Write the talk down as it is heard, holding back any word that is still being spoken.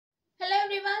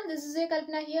everyone, this is your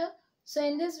Kalpana here. So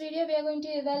in this video we are going to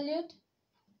evaluate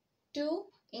two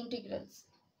integrals.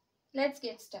 Let's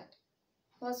get started.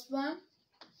 First one,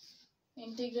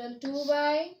 integral 2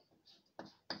 by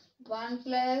 1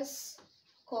 plus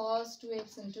cos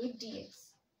 2x into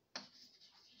dx.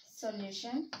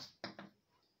 Solution.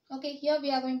 Okay, here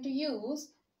we are going to use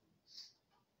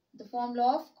the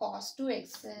formula of cos 2x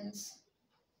since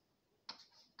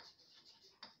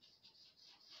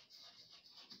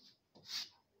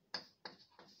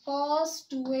cos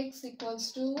 2x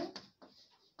equals to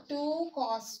 2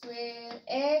 cos square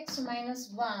x minus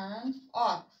 1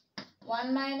 or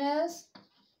 1 minus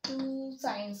 2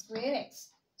 sin square x.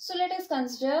 So let us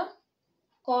consider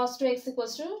cos 2x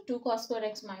equals to 2 cos square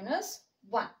x minus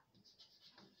 1.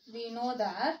 We know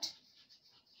that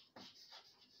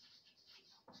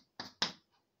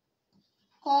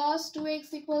cos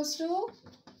 2x equals to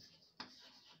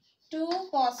 2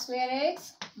 cos square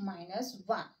x minus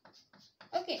 1.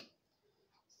 Okay,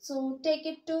 so take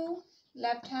it to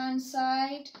left hand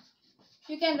side.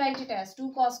 You can write it as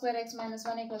 2 cos square x minus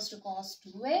 1 equals to cos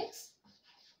 2x.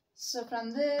 So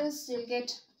from this you'll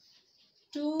get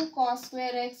 2 cos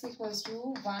square x equals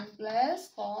to 1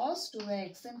 plus cos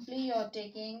 2x. Simply you're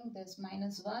taking this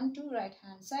minus 1 to right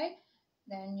hand side.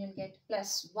 Then you'll get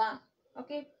plus 1.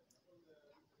 Okay.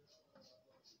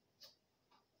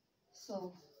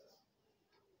 So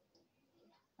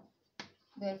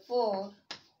therefore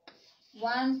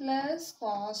 1 plus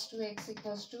cos 2x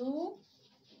equals to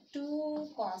 2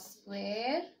 cos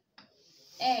square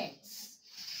x.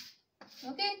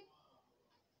 Okay.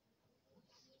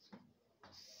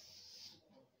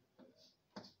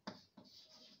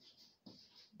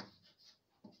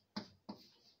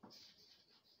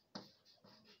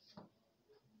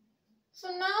 So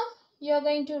now you are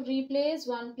going to replace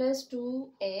 1 plus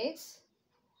 2x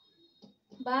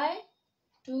by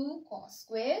 2 cos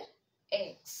square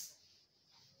x.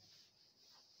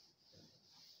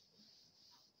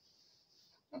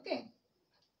 Okay.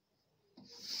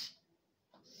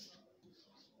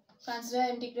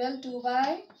 Consider integral 2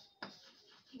 by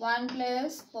 1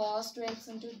 plus cos 2x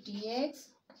into dx,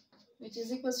 which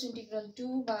is equal to integral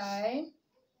 2 by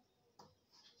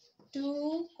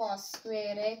 2 cos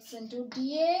square x into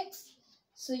dx.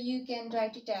 So you can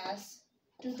write it as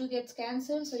 2 gets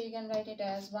cancelled, so you can write it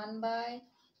as 1 by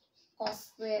cos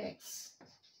square x.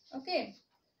 Okay.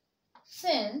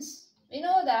 Since we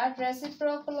know that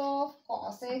reciprocal of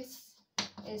cos x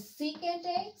is secant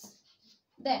x,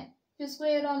 then if you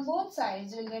square on both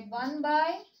sides, you will get 1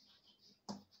 by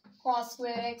cos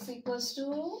square x equals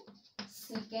to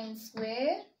secant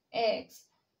square x.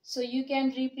 So you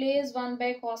can replace 1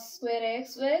 by cos square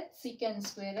x with secant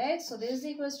square x. So this is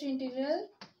equals to integral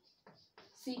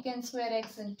secant square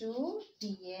x into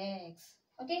dx.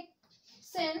 Okay.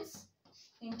 Since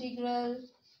integral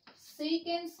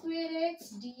secant square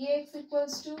x dx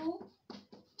equals to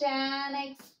tan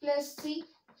x plus c.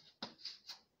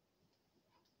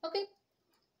 Okay.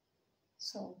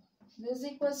 So this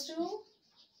equals to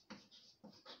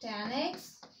tan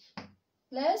x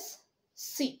plus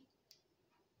c.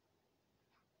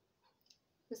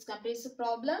 This completes the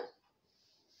problem.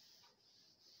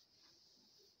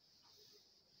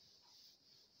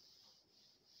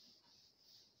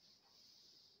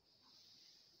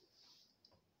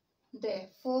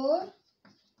 Therefore,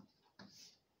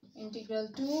 integral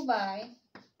 2 by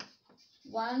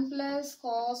 1 plus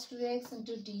cos 2x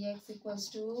into dx equals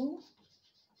to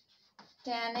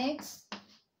tan x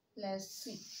plus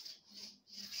c.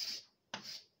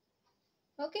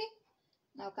 Okay.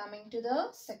 Now coming to the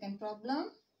second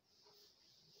problem.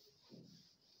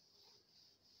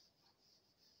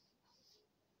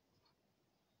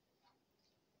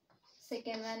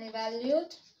 Second one,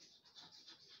 evaluate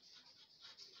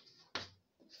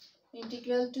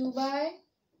integral 2 by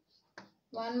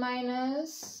 1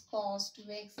 minus cos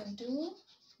 2x into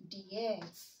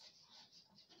dx.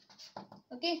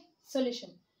 Okay,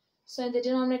 solution. So in the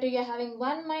denominator you are having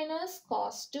 1 minus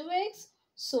cos 2x.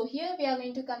 So here we are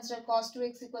going to consider cos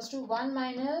 2x equals to 1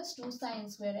 minus 2 sin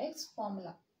square x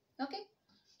formula. Okay,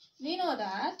 we know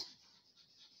that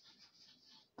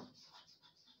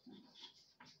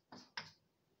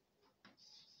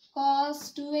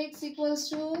cos 2x equals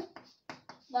to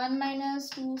 1 minus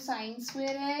 2 sin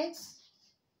square x.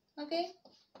 Okay.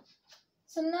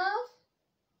 So now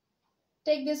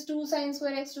take this 2 sin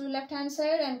square x to left hand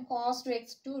side and cos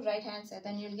 2x to right hand side.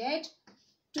 Then you'll get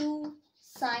 2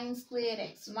 sin square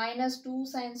x minus 2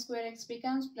 sin square x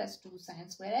becomes plus 2 sin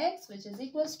square x, which is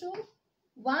equals to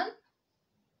 1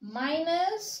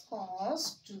 minus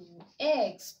cos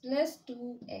 2x plus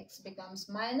 2x becomes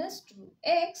minus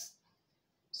 2x.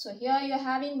 So here you are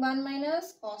having 1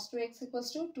 minus cos 2x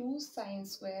equals to 2 sin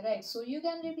square x. So you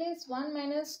can replace 1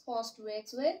 minus cos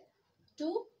 2x with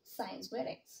 2 sin square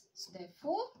x. So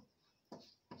therefore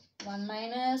 1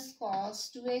 minus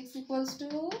cos 2x equals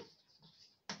to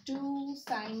 2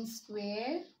 sin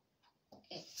square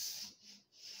x.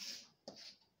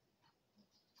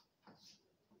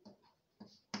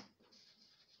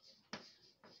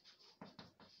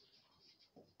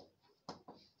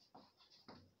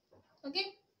 Okay.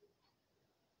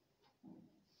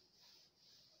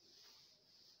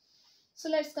 So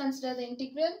let's consider the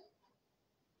integral.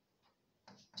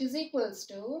 It is equals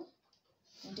to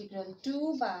integral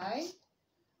 2 by,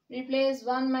 replace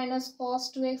 1 minus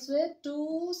cos 2x with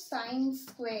 2 sin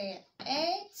square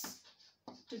x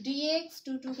to dx.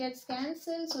 2 gets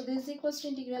cancelled. So this is equals to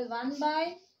integral 1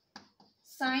 by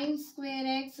sin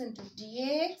square x into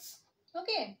dx.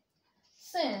 Okay.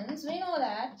 Since we know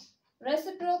that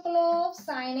reciprocal of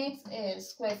sin x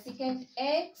is cosecant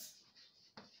x,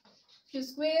 if you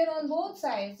square on both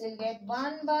sides, you'll get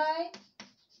 1 by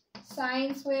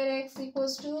sin square x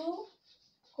equals to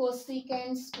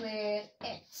cosecant square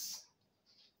x.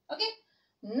 Okay.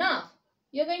 Now,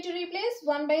 you're going to replace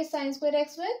 1 by sin square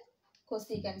x with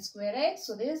cosecant square x.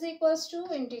 So, this is equals to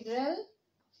integral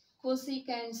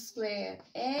cosecant square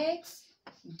x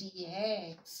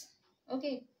dx.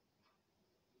 Okay.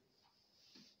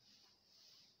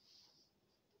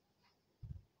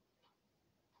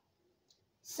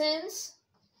 Since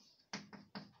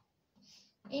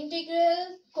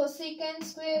integral cosecant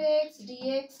square x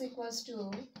dx equals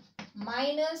to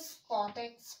minus cot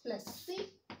x plus c.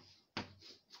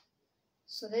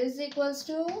 So this is equals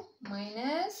to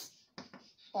minus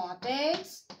cot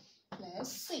x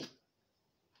plus c.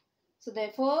 So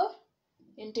therefore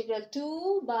integral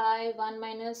 2 by 1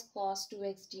 minus cos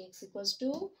 2x dx equals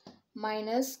to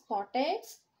minus cot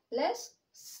x plus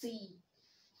c.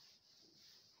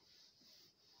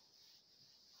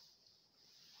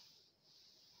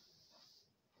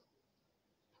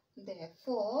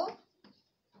 Therefore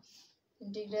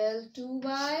integral 2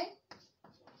 by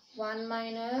 1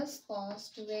 minus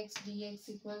cos 2x dx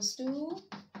equals to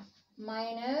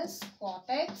minus cot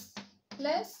x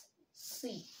plus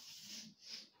c.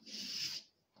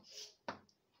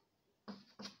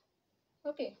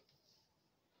 Okay.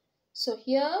 So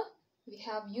here we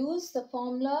have used the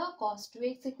formula cos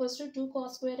 2x equals to 2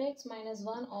 cos square x minus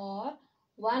 1 or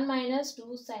 1 minus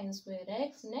 2 sin square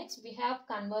x. Next we have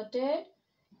converted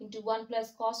into 1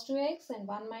 plus cos 2x and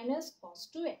 1 minus cos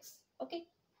 2x. Okay.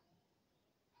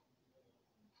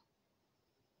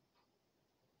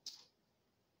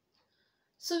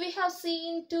 So we have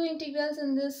seen two integrals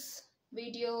in this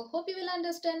video. Hope you will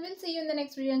understand. We'll see you in the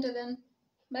next video. Until then,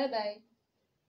 bye bye.